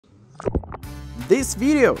this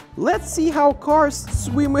video. Let's see how cars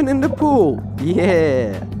swimming in the pool.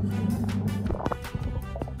 Yeah.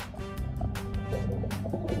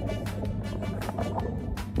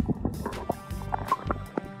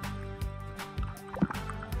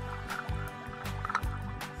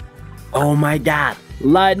 Oh my god,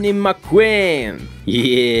 Lightning McQueen!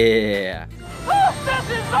 Yeah! Oh, this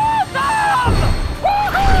is awesome!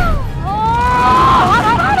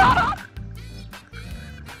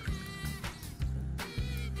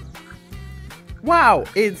 Wow,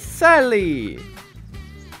 it's Sally!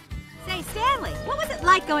 Say, Stanley, what was it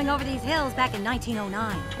like going over these hills back in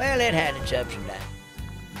 1909? Well, it had its ups and downs.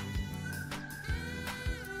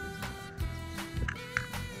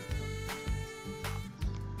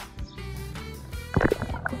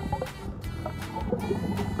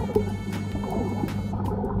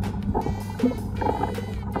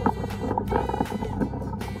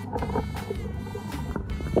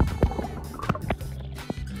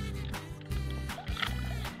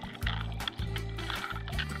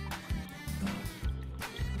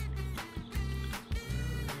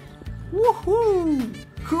 Woohoo!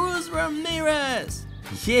 Cruz Ramirez!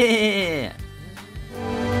 Yeah!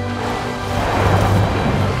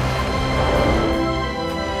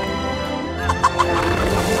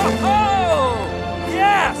 Oh!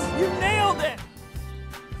 Yes! You nailed it!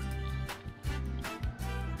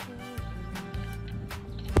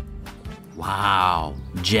 Wow!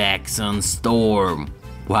 Jackson Storm!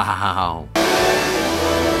 Wow!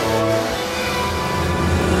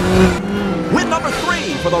 Win number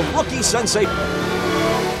 3 for the rookie sensei.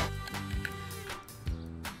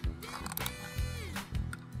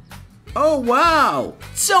 Oh wow!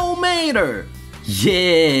 Soulmater!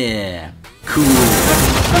 Yeah! Cool!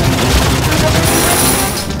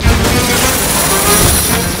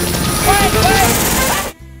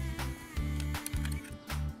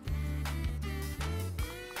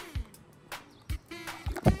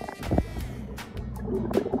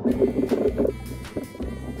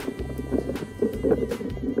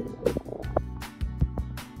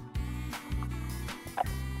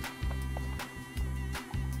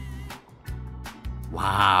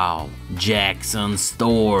 Wow, Jackson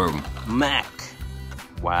Storm. Mac.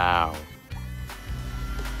 Wow.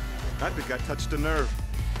 That big guy touched a nerve.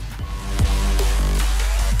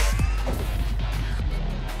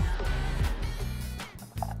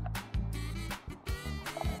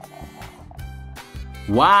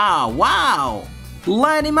 Wow, wow!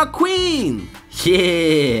 Lightning McQueen!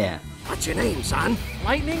 Yeah! What's your name, son?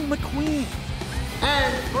 Lightning McQueen.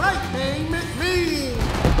 And Lightning McMean.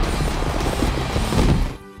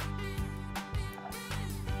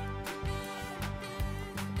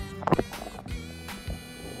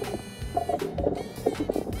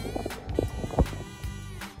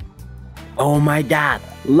 Oh my god!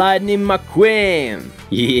 Lightning McQueen!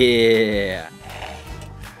 Yeah!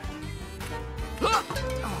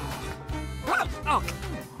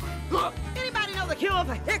 Anybody know the cure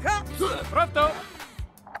for hiccups? Pronto.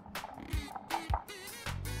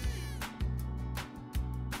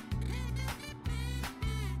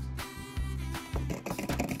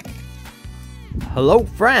 Hello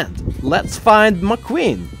friend! Let's find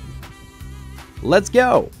McQueen! Let's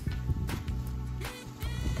go!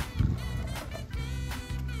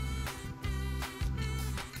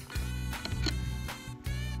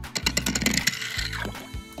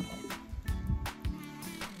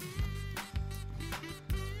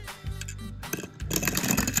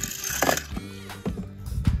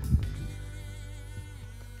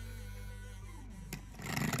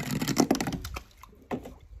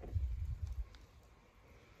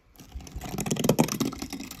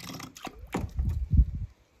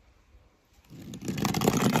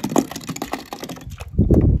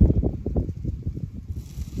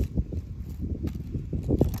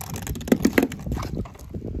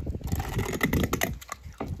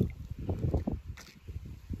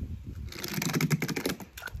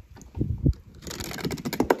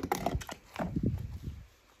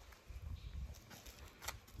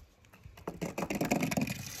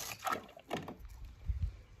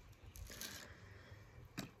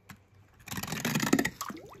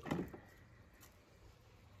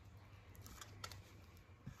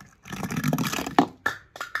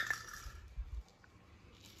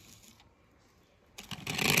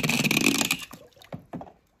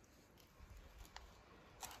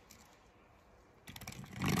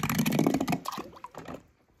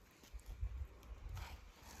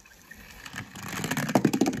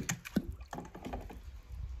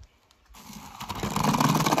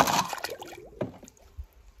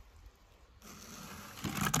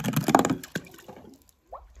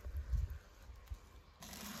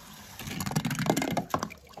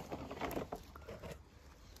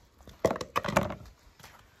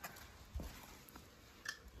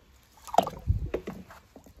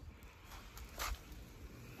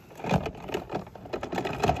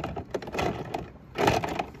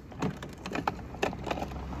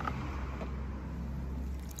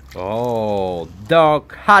 Oh,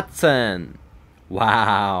 Doc Hudson.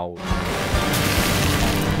 Wow.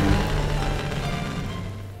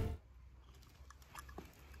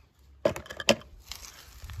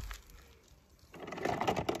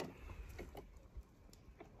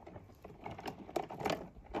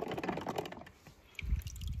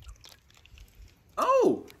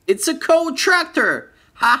 Oh, it's a coal tractor.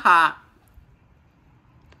 Haha.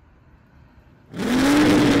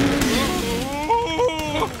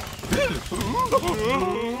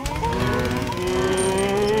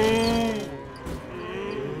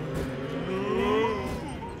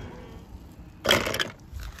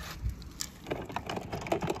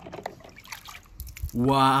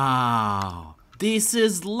 Wow, this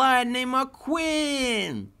is Lightning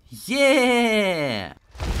McQueen! Yeah!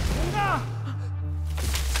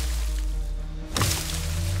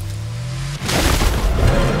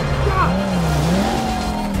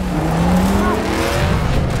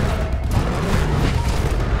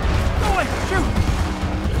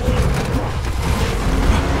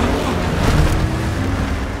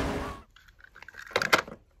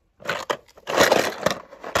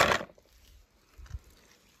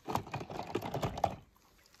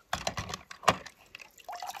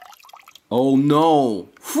 Oh no,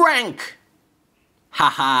 Frank!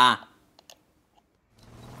 Haha!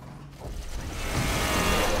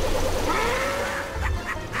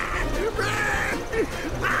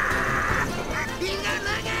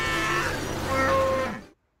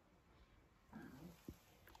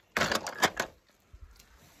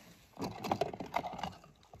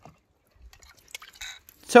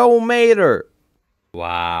 Tomato!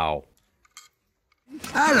 Wow.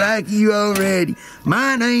 I like you already.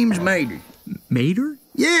 My name's Mater. Mater?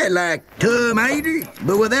 Yeah, like tomato,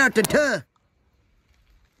 but without the tuh.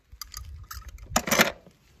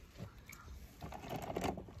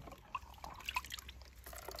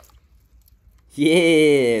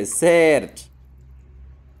 Yeah, Serge.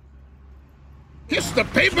 Kiss the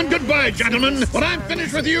pavement goodbye, gentlemen. When I'm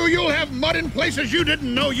finished with you, you'll have mud in places you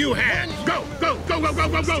didn't know you had. Go, go, go, go, go,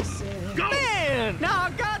 go, go. Go! Man, now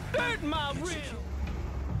I got dirt in my wheel.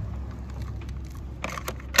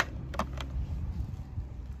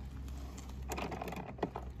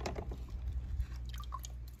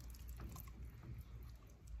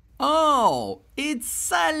 Oh, it's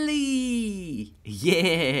Sally!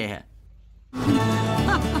 Yeah!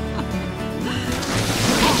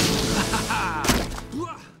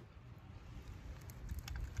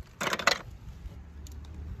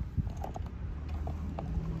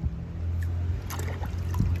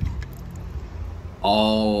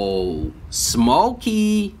 Oh,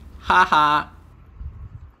 Smokey! Haha!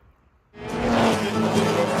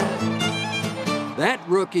 That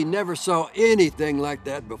rookie never saw anything like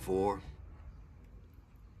that before.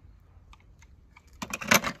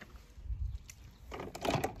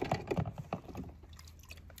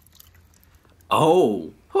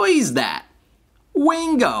 Oh, who is that?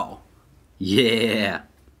 Wingo! Yeah!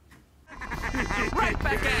 Right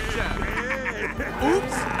back at ya.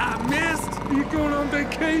 Oops, I missed. You going on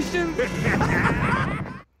vacation?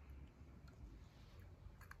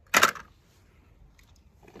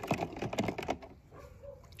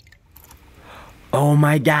 Oh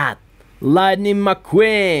my god! Lightning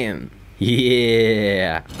McQueen!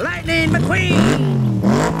 Yeah! Lightning McQueen!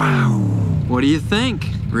 What do you think?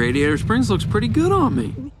 Radiator Springs looks pretty good on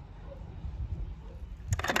me.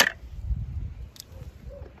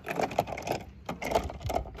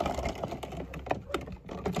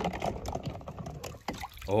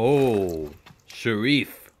 Oh,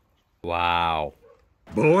 Sharif. Wow.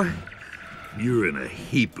 Boy, you're in a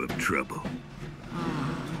heap of trouble.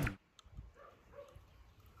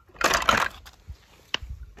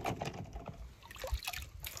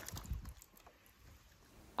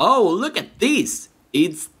 Oh, look at this!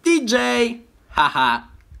 It's DJ! Haha!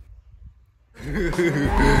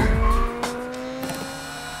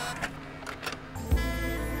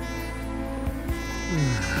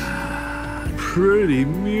 Pretty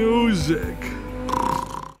music.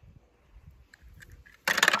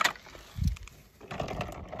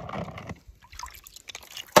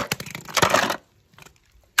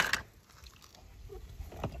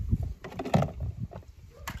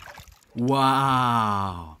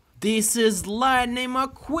 Wow! This is Lightning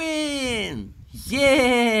McQueen!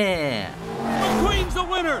 Yeah! McQueen's the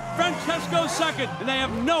winner. Francesco's second, and they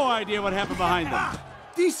have no idea what happened behind them.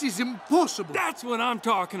 This is impossible. That's what I'm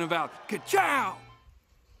talking about. Ka-chow!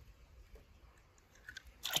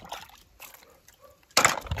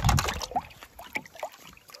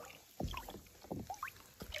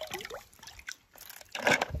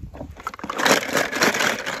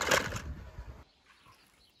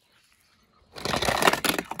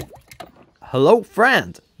 Hello,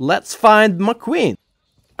 friend. Let's find McQueen.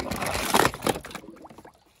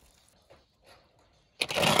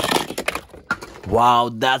 Wow,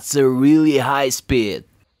 that's a really high speed.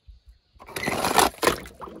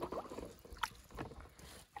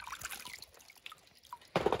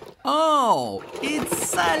 Oh, it's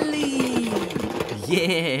Sally!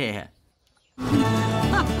 Yeah!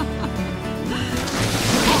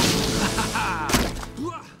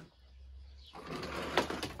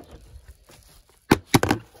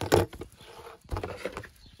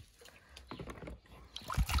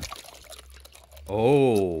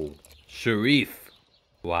 Oh, Sharif.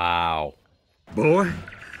 Wow. Boy,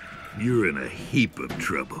 you're in a heap of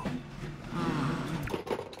trouble.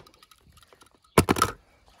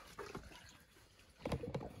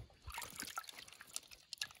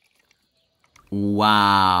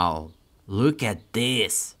 Wow! Look at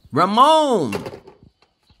this! Ramon!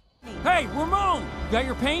 Hey, Ramon! Got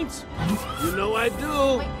your paints? You know I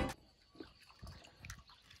do.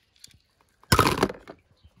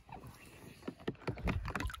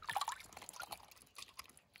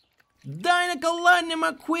 Dinoco Lightning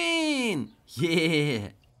McQueen! Yeah!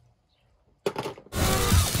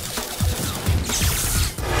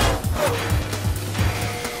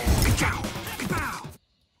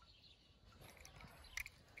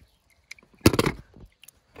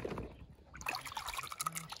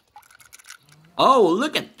 Oh,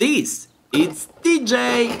 look at this! It's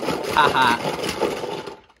DJ! Haha!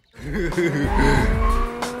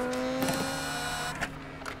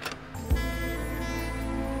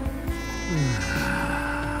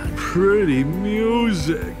 Pretty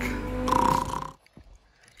music.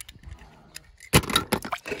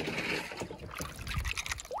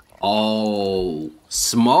 Oh,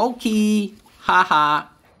 Smokey! Haha!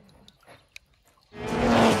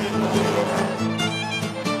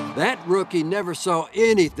 That rookie never saw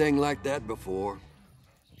anything like that before.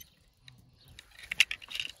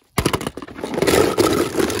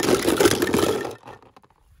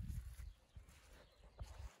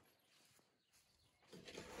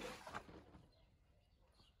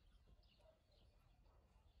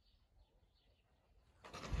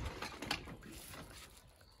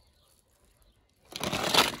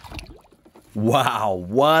 Wow,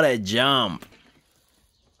 what a jump!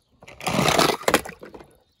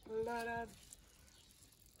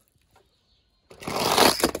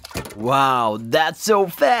 Wow, that's so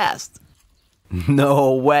fast!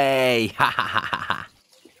 No way!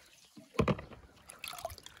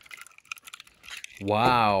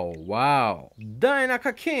 Wow, wow.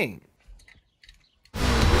 Dinoco King.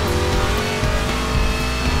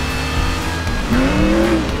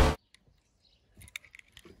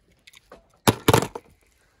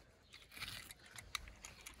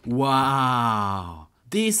 Wow!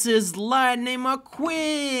 This is Lightning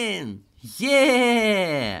McQueen!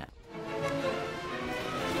 Yeah!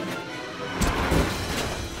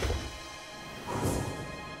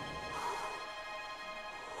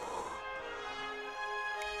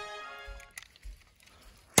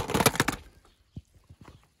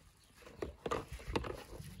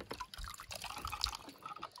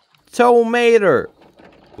 Tomater.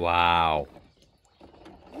 Wow.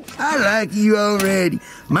 I like you already.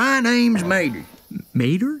 My name's Mater.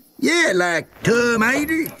 Mater? Yeah, like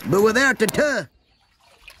tomato, but without the tuh.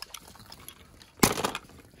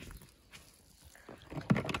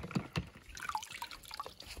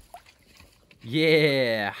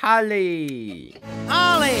 Yeah, Holly.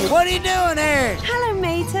 Ollie, what are you doing here? Hello,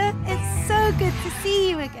 Mater. It's so good to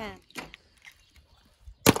see you again.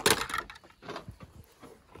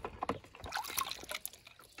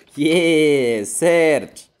 Yeah,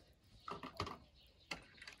 Serge.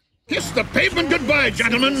 Kiss the pavement goodbye,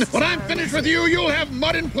 gentlemen. When I'm finished with you, you'll have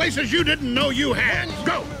mud in places you didn't know you had.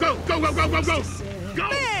 Go, go, go, go, go, go, go. Go!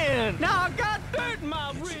 Man, now I got dirt in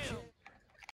my ribs.